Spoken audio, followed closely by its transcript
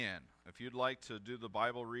If you'd like to do the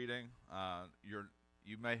Bible reading,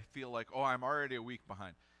 you may feel like, oh, I'm already a week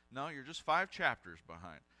behind. No, you're just 5 chapters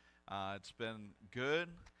behind. It's been good,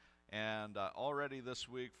 and already this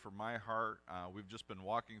week, for my heart, we've just been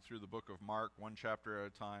walking through the book of Mark, one chapter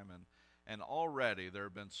at a time, and already there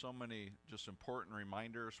have been so many just important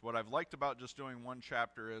reminders. What I've liked about just doing one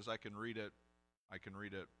chapter is I can read it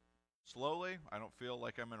slowly. I don't feel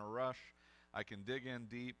like I'm in a rush. I can dig in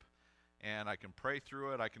deep, and I can pray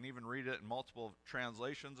through it. I can even read it in multiple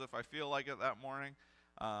translations if I feel like it that morning,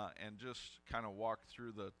 and just kind of walk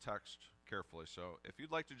through the text carefully. So if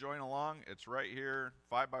you'd like to join along, it's right here,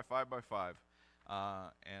 5 by 5 by 5,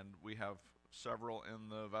 and we have several in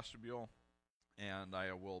the vestibule, and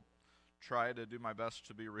I will try to do my best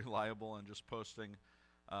to be reliable and just posting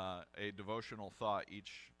a devotional thought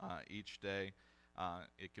each day.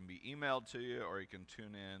 It can be emailed to you, or you can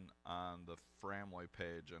tune in on the Framway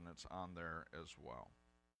page, and it's on there as well.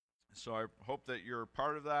 So I hope that you're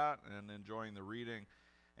part of that and enjoying the reading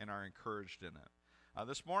and are encouraged in it.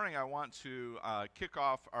 This morning I want to kick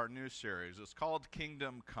off our new series. It's called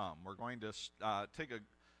Kingdom Come. We're going to take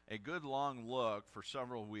a good long look for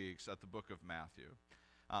several weeks at the book of Matthew.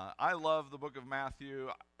 I love the book of Matthew.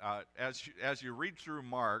 As you read through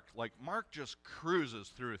Mark, like Mark just cruises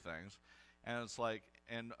through things. And it's like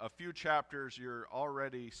in a few chapters, you're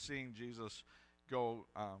already seeing Jesus go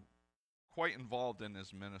quite involved in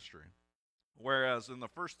his ministry. Whereas in the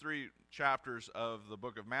first 3 chapters of the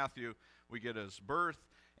book of Matthew, we get his birth,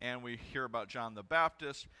 and we hear about John the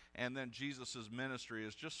Baptist, and then Jesus' ministry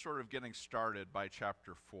is just sort of getting started by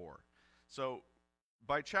chapter 4. So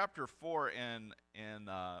by chapter 4 in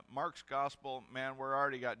Mark's gospel, man, we're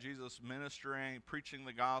already got Jesus ministering, preaching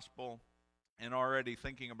the gospel, and already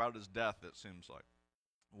thinking about his death, it seems like,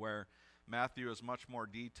 where Matthew is much more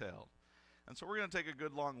detailed. And so we're going to take a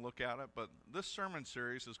good long look at it, but this sermon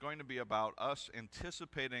series is going to be about us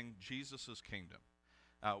anticipating Jesus' kingdom.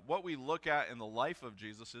 What we look at in the life of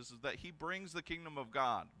Jesus is that he brings the kingdom of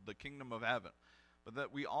God, the kingdom of heaven, but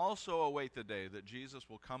that we also await the day that Jesus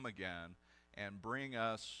will come again and bring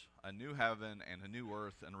us a new heaven and a new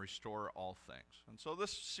earth and restore all things. And so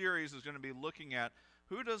this series is going to be looking at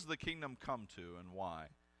who does the kingdom come to and why?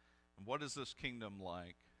 And what is this kingdom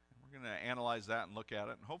like? And we're going to analyze that and look at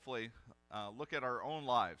it, and hopefully look at our own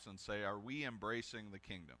lives and say, are we embracing the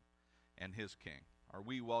kingdom and his king? Are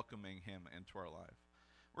we welcoming him into our life?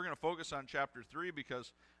 We're going to focus on chapter 3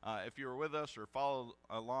 because if you were with us or follow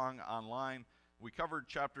along online, we covered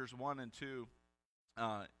chapters 1 and 2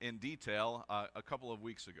 in detail a couple of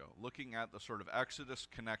weeks ago, looking at the sort of Exodus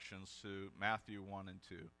connections to Matthew 1 and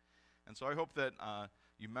 2. And so I hope that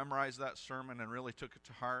you memorized that sermon and really took it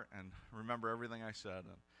to heart and remember everything I said.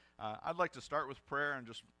 And I'd like to start with prayer and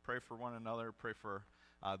just pray for one another, pray for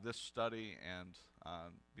this study, and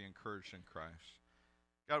be encouraged in Christ.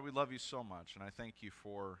 God, we love you so much, and I thank you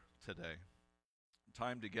for today.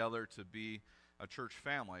 Time together to be a church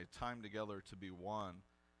family, time together to be one.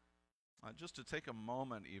 Just to take a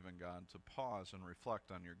moment even, God, to pause and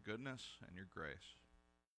reflect on your goodness and your grace.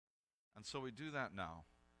 And so we do that now.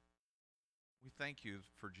 We thank you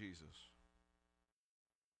for Jesus.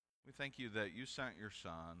 We thank you that you sent your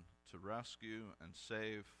Son to rescue and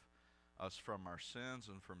save us from our sins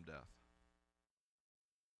and from death.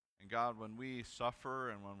 And God, when we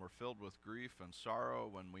suffer and when we're filled with grief and sorrow,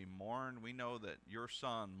 when we mourn, we know that your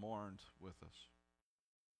Son mourned with us.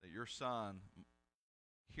 That your Son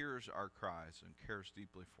hears our cries and cares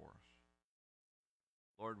deeply for us.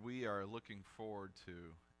 Lord, we are looking forward to,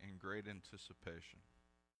 in great anticipation,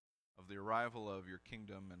 of the arrival of your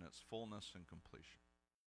kingdom in its fullness and completion.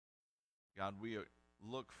 God, we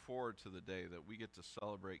look forward to the day that we get to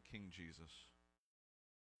celebrate King Jesus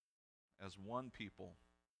as one people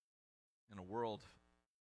in a world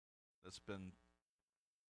that's been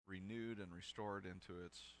renewed and restored into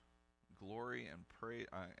its glory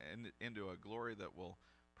and into a glory that will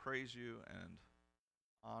praise you and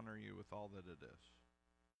honor you with all that it is.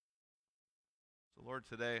 So Lord,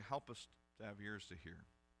 today, help us to have ears to hear.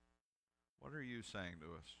 What are you saying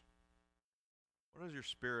to us? What is your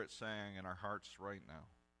Spirit saying in our hearts right now?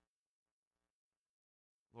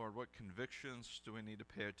 Lord, what convictions do we need to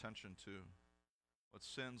pay attention to? What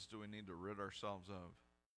sins do we need to rid ourselves of?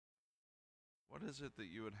 What is it that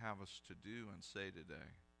you would have us to do and say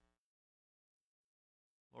today?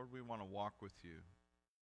 Lord, we want to walk with you.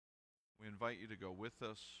 We invite you to go with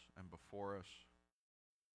us and before us.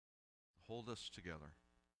 Hold us together.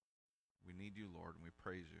 We need you, Lord, and we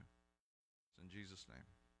praise you. It's in Jesus' name,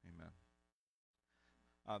 amen.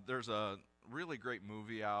 There's a really great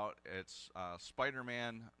movie out. It's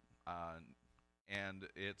Spider-Man, and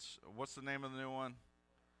it's, what's the name of the new one?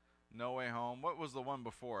 No Way Home. What was the one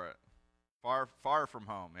before it? Far From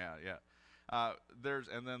Home. Yeah.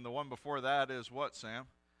 And then the one before that is what, Sam?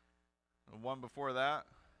 The one before that,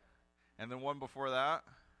 and then one before that.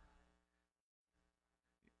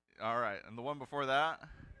 All right, and the one before that.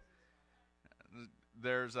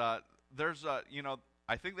 There's I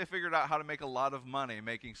think they figured out how to make a lot of money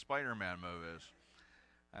making Spider-Man movies.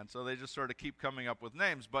 And so they just sort of keep coming up with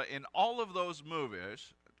names. But in all of those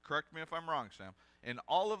movies, correct me if I'm wrong, Sam, in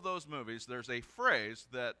all of those movies, there's a phrase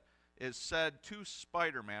that is said to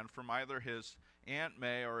Spider-Man from either his Aunt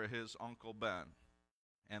May or his Uncle Ben.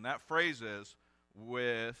 And that phrase is,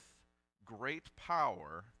 with great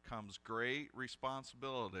power comes great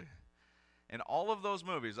responsibility. In all of those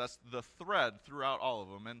movies, that's the thread throughout all of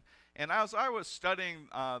them. And as I was studying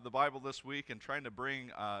the Bible this week and trying to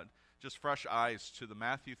bring just fresh eyes to the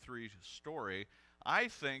Matthew 3 story, I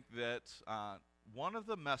think that one of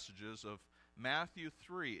the messages of Matthew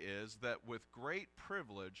 3 is that with great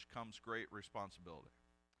privilege comes great responsibility.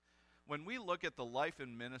 When we look at the life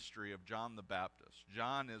and ministry of John the Baptist,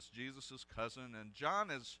 John is Jesus' cousin, and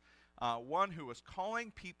John is one who is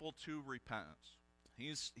calling people to repentance.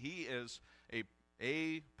 He is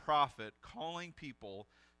a prophet calling people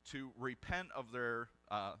to repent of their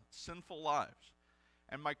sinful lives.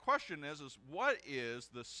 And my question is what is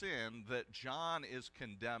the sin that John is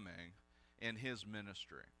condemning in his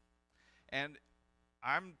ministry? And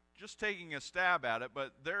I'm just taking a stab at it,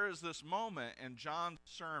 but there is this moment in John's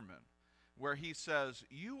sermon where he says,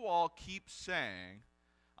 you all keep saying,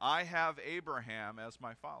 I have Abraham as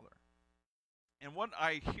my father. And what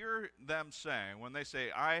I hear them saying when they say,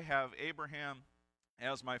 I have Abraham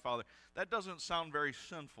as my father, that doesn't sound very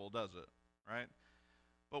sinful, does it? Right?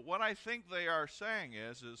 But what I think they are saying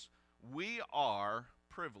is we are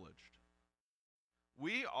privileged.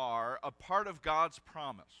 We are a part of God's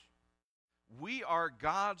promise. We are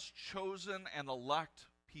God's chosen and elect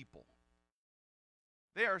people.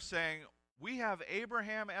 They are saying, we have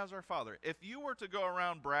Abraham as our father. If you were to go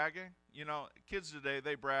around bragging, kids today,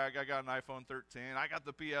 they brag, I got an iPhone 13, I got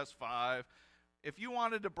the PS5. If you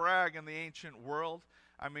wanted to brag in the ancient world,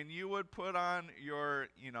 you would put on your,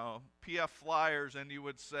 PF flyers and you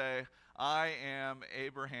would say, I am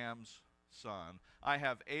Abraham's son. I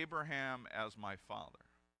have Abraham as my father.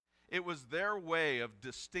 It was their way of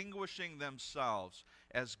distinguishing themselves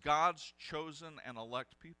as God's chosen and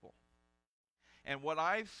elect people. And what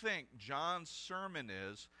I think John's sermon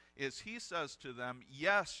is he says to them,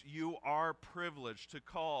 yes, you are privileged to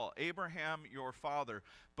call Abraham your father,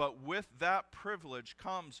 but with that privilege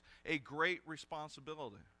comes a great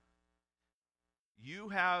responsibility. You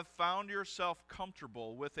have found yourself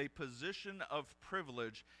comfortable with a position of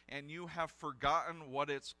privilege, and you have forgotten what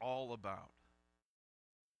it's all about.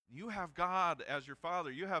 You have God as your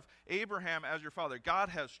father. You have Abraham as your father. God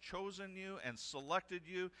has chosen you and selected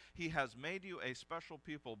you. He has made you a special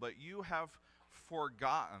people, but you have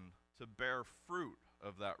forgotten to bear fruit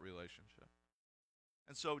of that relationship.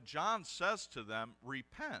 And so John says to them,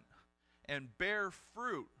 repent and bear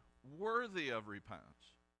fruit worthy of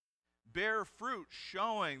repentance. Bear fruit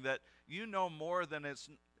showing that you know more than it's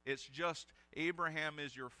just Abraham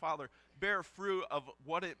is your father. Bear fruit of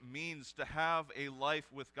what it means to have a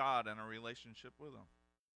life with God and a relationship with him.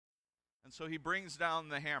 And so he brings down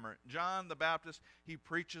the hammer. John the Baptist, he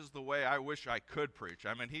preaches the way I wish I could preach.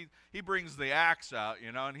 He brings the axe out,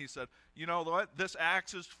 and he said, you know what? This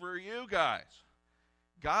axe is for you guys.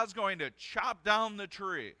 God's going to chop down the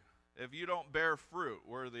tree if you don't bear fruit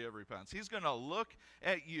worthy of repentance. He's going to look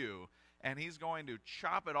at you, and he's going to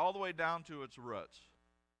chop it all the way down to its roots.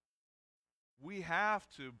 We have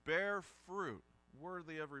to bear fruit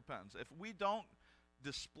worthy of repentance. If we don't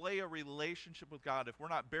display a relationship with God, if we're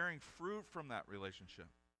not bearing fruit from that relationship,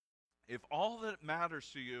 if all that matters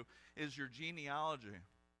to you is your genealogy,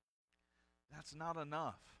 that's not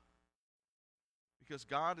enough. Because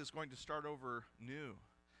God is going to start over new.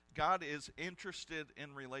 God is interested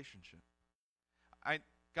in relationship.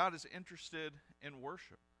 God is interested in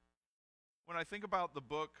worship. When I think about the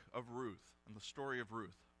book of Ruth and the story of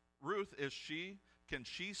Ruth, can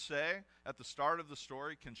she say at the start of the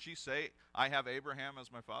story, can she say, I have Abraham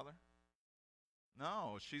as my father?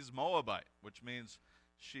 No, she's Moabite, which means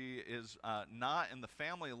she is not in the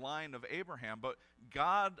family line of Abraham, but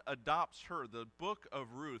God adopts her. The book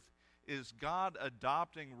of Ruth is God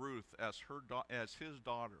adopting Ruth as his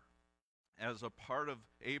daughter, as a part of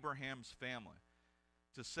Abraham's family,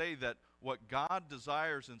 to say that what God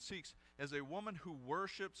desires and seeks is a woman who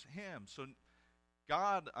worships him. So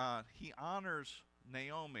God, he honors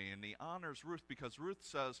Naomi and he honors Ruth because Ruth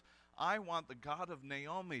says, I want the God of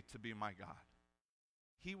Naomi to be my God.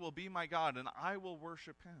 He will be my God and I will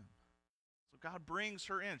worship him. So God brings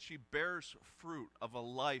her in. She bears fruit of a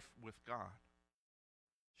life with God.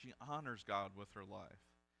 She honors God with her life.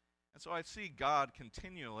 And so I see God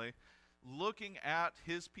continually looking at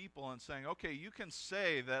his people and saying, okay, you can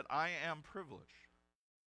say that I am privileged,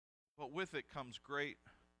 but with it comes great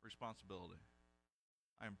responsibility.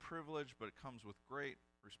 I am privileged, but it comes with great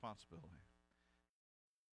responsibility.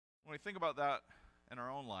 When we think about that in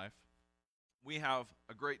our own life, we have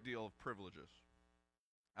a great deal of privileges.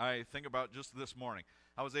 I think about just this morning.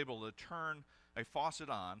 I was able to turn a faucet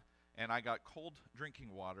on, and I got cold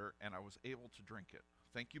drinking water, and I was able to drink it.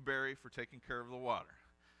 Thank you, Barry, for taking care of the water.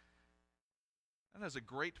 That is a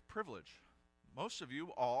great privilege. Most of you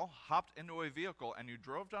all hopped into a vehicle, and you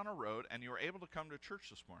drove down a road, and you were able to come to church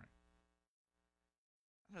this morning.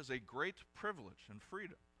 That is a great privilege and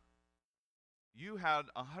freedom. You had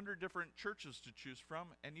 100 different churches to choose from,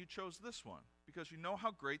 and you chose this one because you know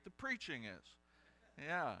how great the preaching is.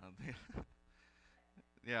 Yeah.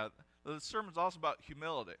 Yeah. The sermon's also about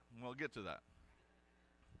humility, and we'll get to that.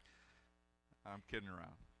 I'm kidding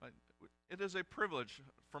around. But it is a privilege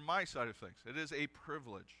from my side of things. It is a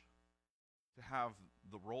privilege to have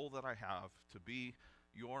the role that I have, to be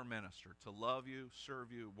your minister, to love you,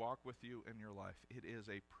 serve you, walk with you in your life. It is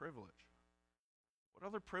a privilege. What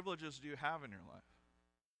other privileges do you have in your life?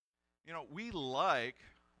 You know, we like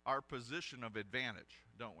our position of advantage,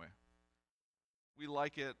 don't we? We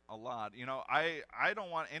like it a lot. You know, I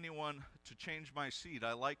don't want anyone to change my seat.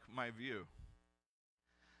 I like my view.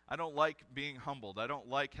 I don't like being humbled. I don't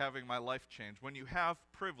like having my life changed. When you have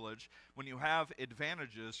privilege, when you have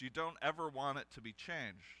advantages, you don't ever want it to be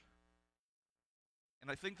changed.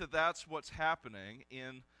 And I think that that's what's happening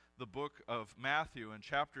in the book of Matthew in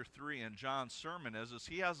chapter 3 in John's sermon is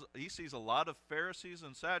he sees a lot of Pharisees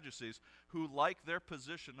and Sadducees who like their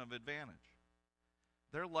position of advantage.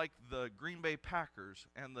 They're like the Green Bay Packers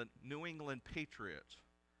and the New England Patriots.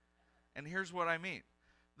 And here's what I mean.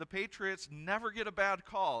 The Patriots never get a bad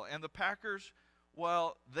call, and the Packers,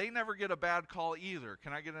 well, they never get a bad call either.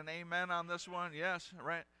 Can I get an amen on this one? Yes,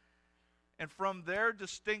 right? And from their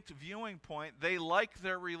distinct viewing point, they like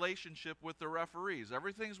their relationship with the referees.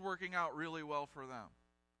 Everything's working out really well for them.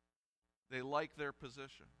 They like their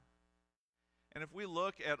position. And if we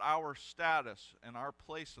look at our status and our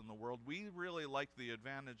place in the world, we really like the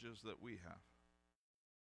advantages that we have.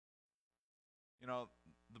 You know,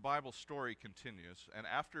 the Bible story continues, and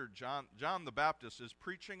after John the Baptist is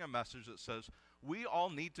preaching a message that says, we all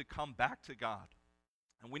need to come back to God.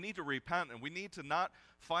 And we need to repent, and we need to not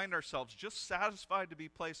find ourselves just satisfied to be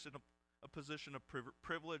placed in a position of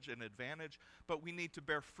privilege and advantage, but we need to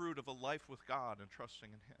bear fruit of a life with God and trusting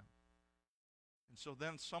in Him. And so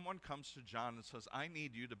then someone comes to John and says, I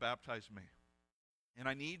need you to baptize me. And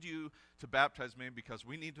I need you to baptize me because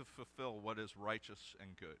we need to fulfill what is righteous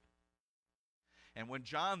and good. And when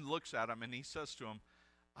John looks at him and he says to him,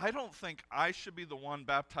 I don't think I should be the one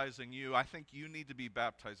baptizing you. I think you need to be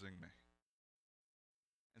baptizing me.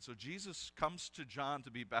 And so Jesus comes to John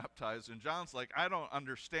to be baptized, and John's like, I don't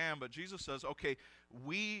understand, but Jesus says, okay,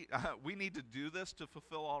 we need to do this to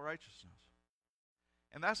fulfill all righteousness.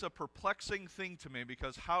 And that's a perplexing thing to me,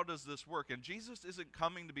 because how does this work? And Jesus isn't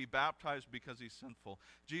coming to be baptized because he's sinful.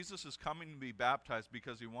 Jesus is coming to be baptized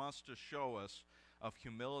because he wants to show us of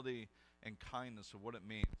humility and kindness of what it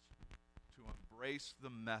means to embrace the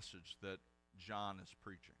message that John is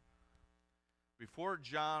preaching. Before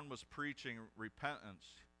John was preaching repentance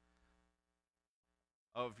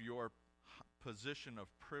of your position of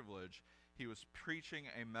privilege, he was preaching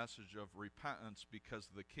a message of repentance because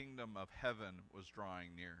the kingdom of heaven was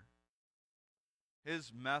drawing near.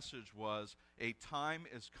 His message was, a time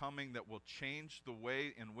is coming that will change the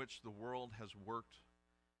way in which the world has worked.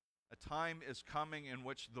 A time is coming in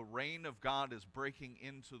which the reign of God is breaking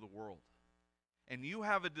into the world. And you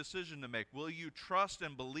have a decision to make. Will you trust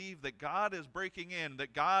and believe that God is breaking in,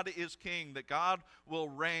 that God is king, that God will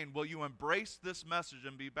reign? Will you embrace this message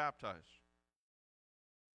and be baptized?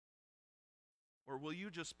 Or will you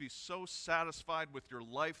just be so satisfied with your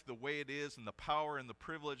life the way it is and the power and the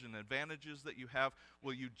privilege and advantages that you have?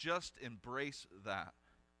 Will you just embrace that?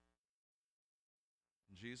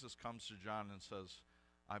 And Jesus comes to John and says,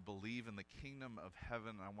 I believe in the kingdom of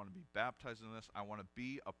heaven. I want to be baptized in this. I want to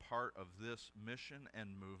be a part of this mission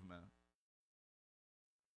and movement.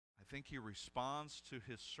 I think he responds to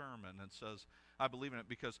his sermon and says, I believe in it,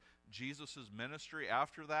 because Jesus' ministry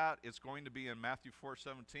after that, it's going to be in Matthew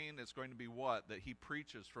 4:17. It's going to be what? That he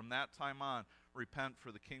preaches from that time on, repent,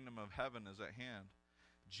 for the kingdom of heaven is at hand.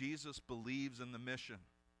 Jesus believes in the mission,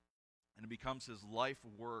 and it becomes his life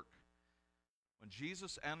work. When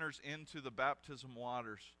Jesus enters into the baptism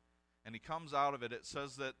waters and he comes out of it, it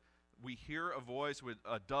says that we hear a voice, with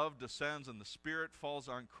a dove descends and the Spirit falls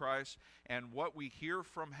on Christ, and what we hear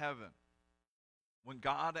from heaven, when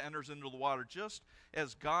God enters into the water, just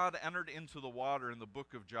as God entered into the water in the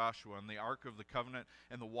book of Joshua and the Ark of the Covenant,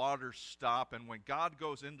 and the waters stop, and when God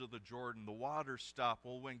goes into the Jordan, the waters stop.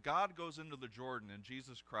 Well, when God goes into the Jordan in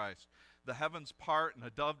Jesus Christ, the heavens part and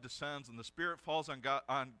a dove descends and the Spirit falls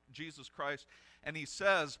on Jesus Christ, and he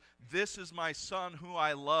says, "This is my Son who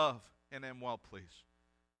I love and am well pleased."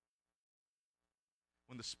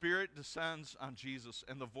 When the Spirit descends on Jesus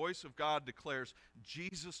and the voice of God declares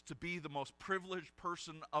Jesus to be the most privileged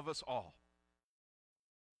person of us all,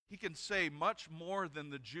 he can say much more than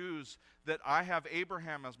the Jews that I have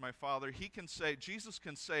Abraham as my father. Jesus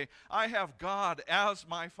can say, I have God as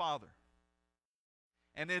my father.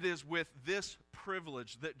 And it is with this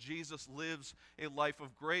privilege that Jesus lives a life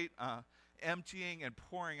of great emptying and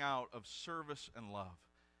pouring out of service and love.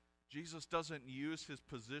 Jesus doesn't use his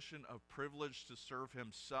position of privilege to serve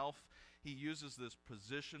himself. He uses this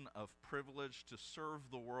position of privilege to serve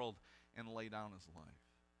the world and lay down his life.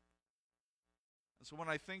 And so when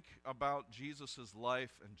I think about Jesus'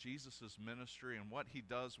 life and Jesus' ministry and what he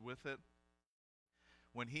does with it,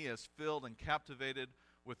 when he is filled and captivated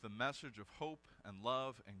with the message of hope and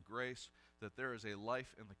love and grace, that there is a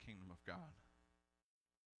life in the kingdom of God,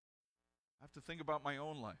 I have to think about my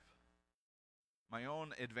own life, my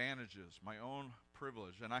own advantages, my own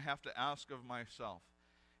privilege, and I have to ask of myself,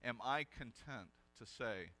 am I content to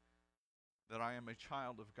say that I am a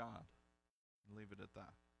child of God? And leave it at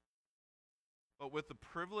that. But with the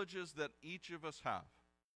privileges that each of us have,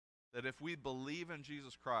 that if we believe in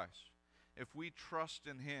Jesus Christ, if we trust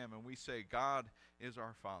in him and we say God is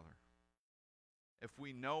our Father, if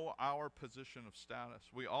we know our position of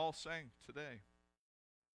status, we all sang today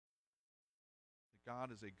that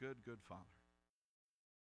God is a good, good Father.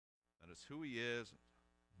 That is who he is.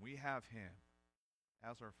 We have him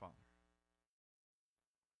as our Father.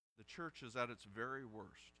 The church is at its very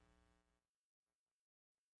worst.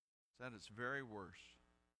 It's at its very worst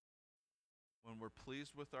when we're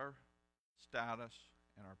pleased with our status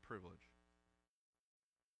and our privilege,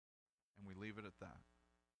 and we leave it at that.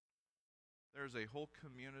 There's a whole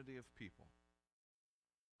community of people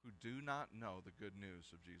who do not know the good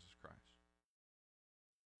news of Jesus Christ.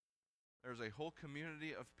 There's a whole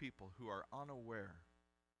community of people who are unaware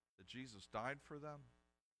that Jesus died for them,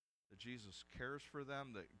 that Jesus cares for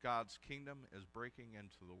them, that God's kingdom is breaking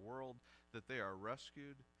into the world, that they are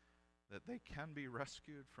rescued, that they can be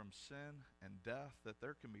rescued from sin and death, that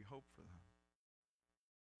there can be hope for them.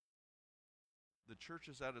 The church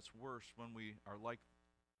is at its worst when we are like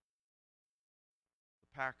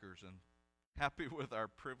the Packers and happy with our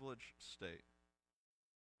privileged state.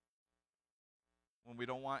 When we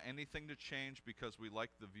don't want anything to change because we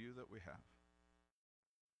like the view that we have.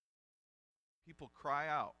 People cry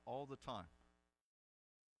out all the time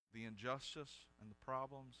the injustice and the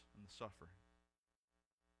problems and the suffering.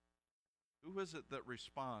 Who is it that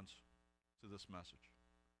responds to this message?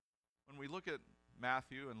 When we look at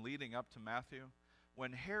Matthew and leading up to Matthew,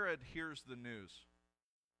 when Herod hears the news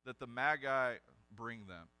that the Magi bring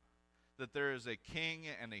them, that there is a king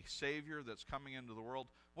and a savior that's coming into the world,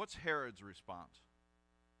 what's Herod's response?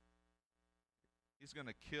 He's going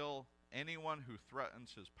to kill anyone who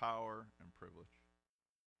threatens his power and privilege.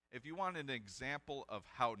 If you want an example of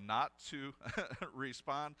how not to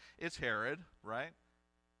respond, it's Herod, right?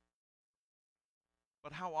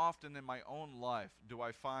 But how often in my own life do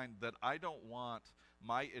I find that I don't want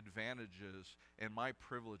my advantages and my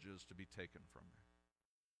privileges to be taken from me?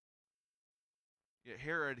 Yet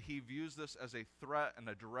Herod, he views this as a threat and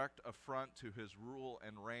a direct affront to his rule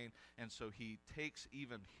and reign, and so he takes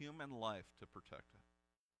even human life to protect it.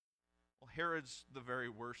 Well, Herod's the very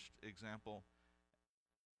worst example,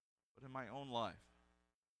 but in my own life,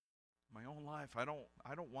 I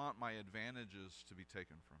don't want my advantages to be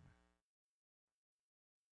taken from me.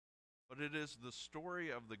 But it is the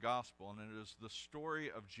story of the gospel, and it is the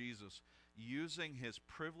story of Jesus using his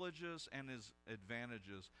privileges and his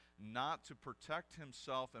advantages not to protect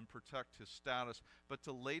himself and protect his status, but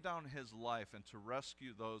to lay down his life and to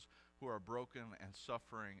rescue those who are broken and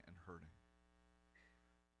suffering and hurting.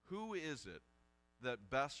 Who is it that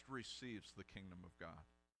best receives the kingdom of God?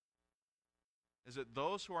 Is it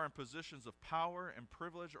those who are in positions of power and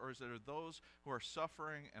privilege, or is it those who are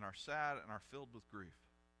suffering and are sad and are filled with grief?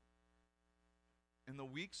 In the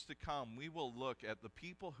weeks to come, we will look at the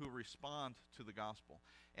people who respond to the gospel.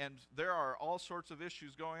 And there are all sorts of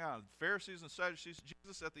issues going on. Pharisees and Sadducees,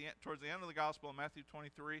 Jesus towards the end of the gospel in Matthew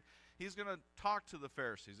 23, he's going to talk to the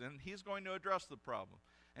Pharisees, and he's going to address the problem.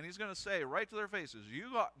 And he's going to say right to their faces, you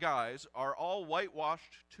guys are all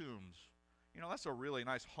whitewashed tombs. You know, that's a really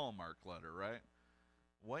nice Hallmark letter, right?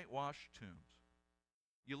 Whitewashed tombs.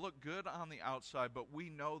 You look good on the outside, but we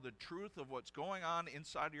know the truth of what's going on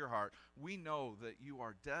inside of your heart. We know that you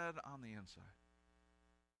are dead on the inside.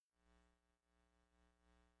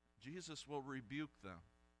 Jesus will rebuke them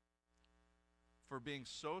for being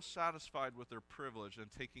so satisfied with their privilege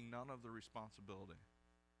and taking none of the responsibility.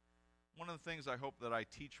 One of the things I hope that I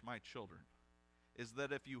teach my children is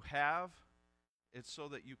that if you have, it's so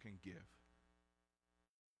that you can give.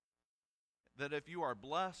 That if you are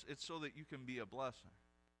blessed, it's so that you can be a blessing.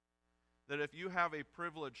 That if you have a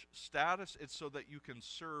privileged status, it's so that you can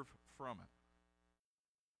serve from it.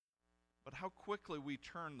 But how quickly we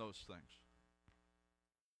turn those things.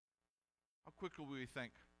 How quickly we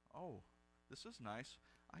think, oh, this is nice.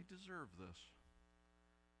 I deserve this.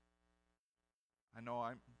 I know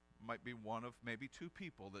I might be one of maybe two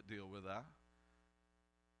people that deal with that.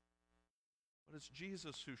 But it's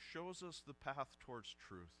Jesus who shows us the path towards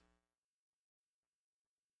truth.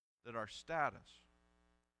 That our status,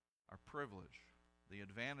 our privilege, the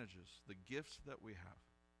advantages, the gifts that we have,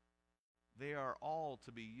 they are all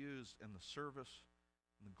to be used in the service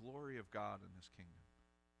and the glory of God in His kingdom.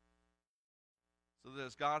 So that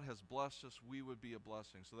as God has blessed us, we would be a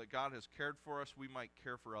blessing. So that God has cared for us, we might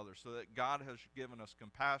care for others. So that God has given us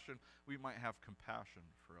compassion, we might have compassion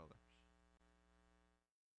for others.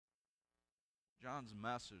 John's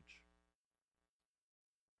message,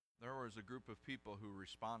 there was a group of people who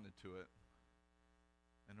responded to it.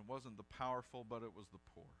 And it wasn't the powerful, but it was the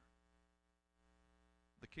poor.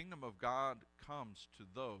 The kingdom of God comes to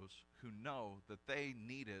those who know that they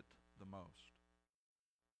need it the most.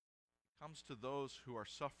 It comes to those who are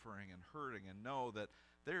suffering and hurting and know that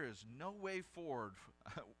there is no way forward.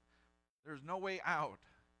 There's no way out.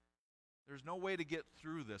 There's no way to get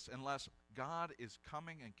through this unless God is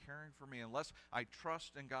coming and caring for me, unless I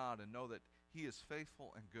trust in God and know that He is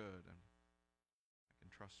faithful and good and I can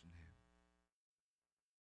trust in Him.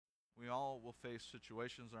 We all will face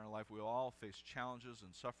situations in our life. We will all face challenges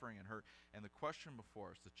and suffering and hurt. And the question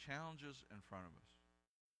before us, the challenges in front of us,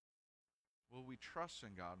 will we trust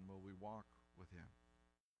in God and will we walk with Him?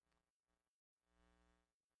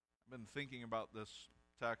 I've been thinking about this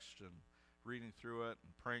text and reading through it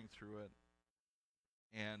and praying through it.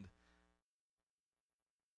 And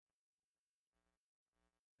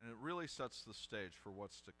it really sets the stage for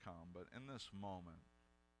what's to come. But in this moment,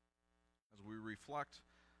 as we reflect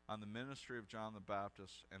on the ministry of John the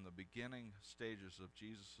Baptist and the beginning stages of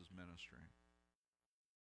Jesus' ministry,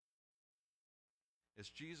 is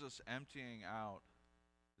Jesus emptying out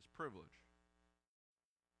His privilege.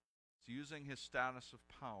 He's using His status of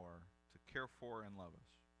power to care for and love us.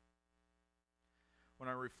 When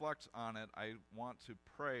I reflect on it, I want to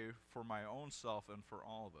pray for my own self and for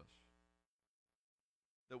all of us,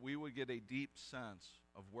 that we would get a deep sense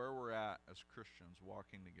of where we're at as Christians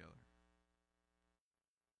walking together.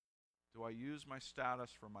 Do I use my status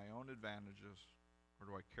for my own advantages, or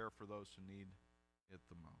do I care for those who need it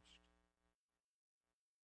the most?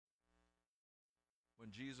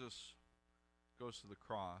 When Jesus goes to the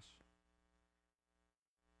cross,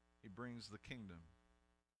 He brings the kingdom.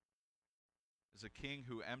 As a king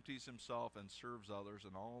who empties Himself and serves others,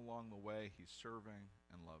 and all along the way He's serving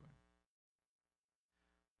and loving.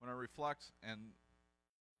 When I reflect and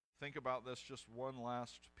think about this, just one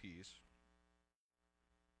last piece,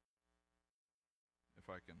 if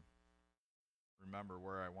I can remember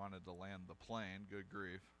where I wanted to land the plane, good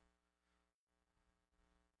grief.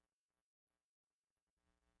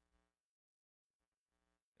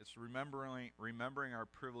 It's remembering our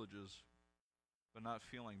privileges, but not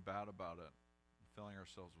feeling bad about it, and filling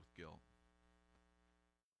ourselves with guilt.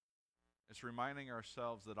 It's reminding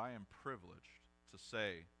ourselves that I am privileged to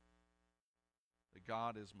say that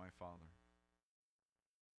God is my Father.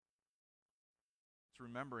 It's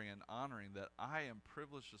remembering and honoring that I am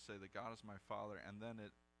privileged to say that God is my Father, and then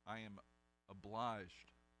I am obliged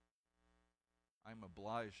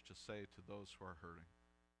to say to those who are hurting.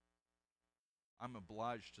 I'm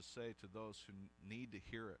obliged to say to those who need to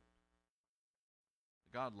hear it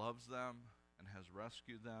that God loves them and has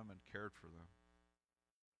rescued them and cared for them.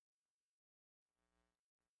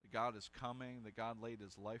 That God is coming, that God laid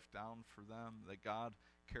His life down for them, that God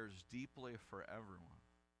cares deeply for everyone.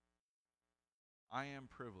 I am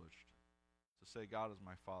privileged to say God is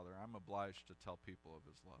my Father. I'm obliged to tell people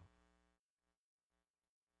of His love.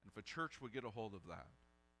 And if a church would get a hold of that,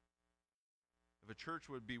 if a church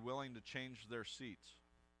would be willing to change their seats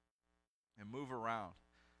and move around,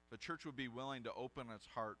 if a church would be willing to open its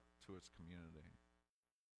heart to its community,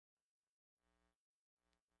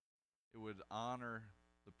 it would honor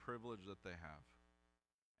the privilege that they have,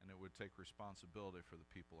 and it would take responsibility for the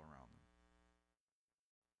people around them.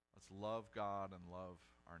 Let's love God and love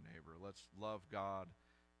our neighbor. Let's love God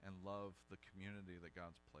and love the community that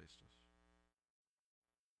God's placed us.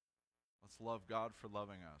 Let's love God for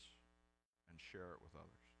loving us and share it with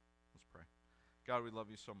others. Let's pray. God, we love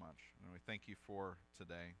you so much, and we thank you for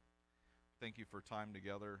today. Thank you for time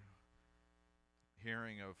together,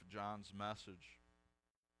 hearing of John's message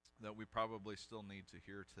that we probably still need to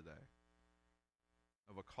hear today,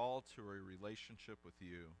 of a call to a relationship with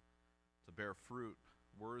you to bear fruit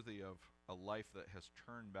worthy of a life that has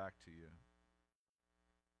turned back to you.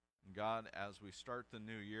 And God, as we start the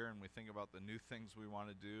new year and we think about the new things we want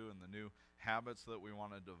to do and the new habits that we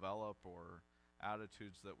want to develop or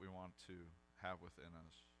attitudes that we want to have within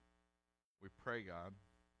us, we pray, God,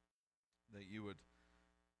 that you would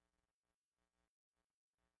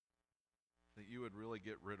really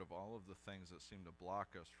get rid of all of the things that seem to block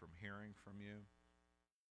us from hearing from you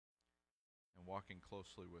and walking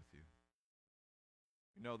closely with you.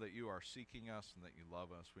 We know that you are seeking us and that you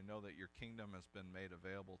love us. We know that your kingdom has been made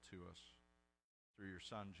available to us through your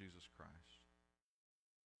Son, Jesus Christ.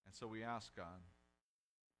 And so we ask, God,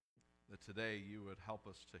 that today you would help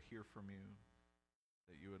us to hear from you,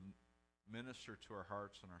 that you would minister to our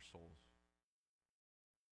hearts and our souls.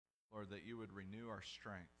 Lord, that you would renew our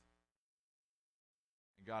strength.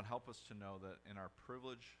 And God, help us to know that in our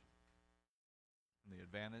privilege and the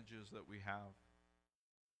advantages that we have,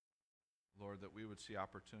 Lord, that we would see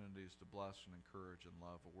opportunities to bless and encourage and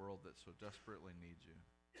love a world that so desperately needs you.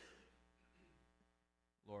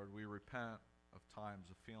 Lord, we repent of times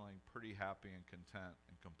of feeling pretty happy and content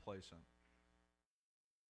and complacent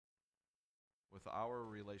with our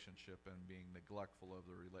relationship and being neglectful of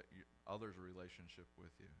the others' relationship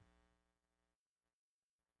with you.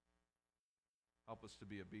 Help us to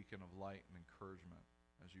be a beacon of light and encouragement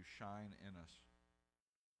as you shine in us.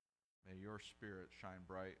 May your Spirit shine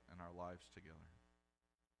bright in our lives together.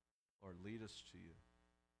 Lord, lead us to you.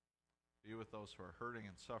 Be with those who are hurting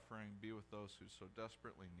and suffering. Be with those who so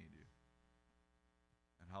desperately need you.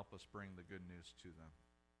 And help us bring the good news to them.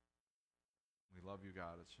 We love you,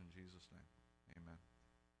 God. It's in Jesus' name. Amen.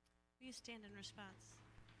 Will you stand in response?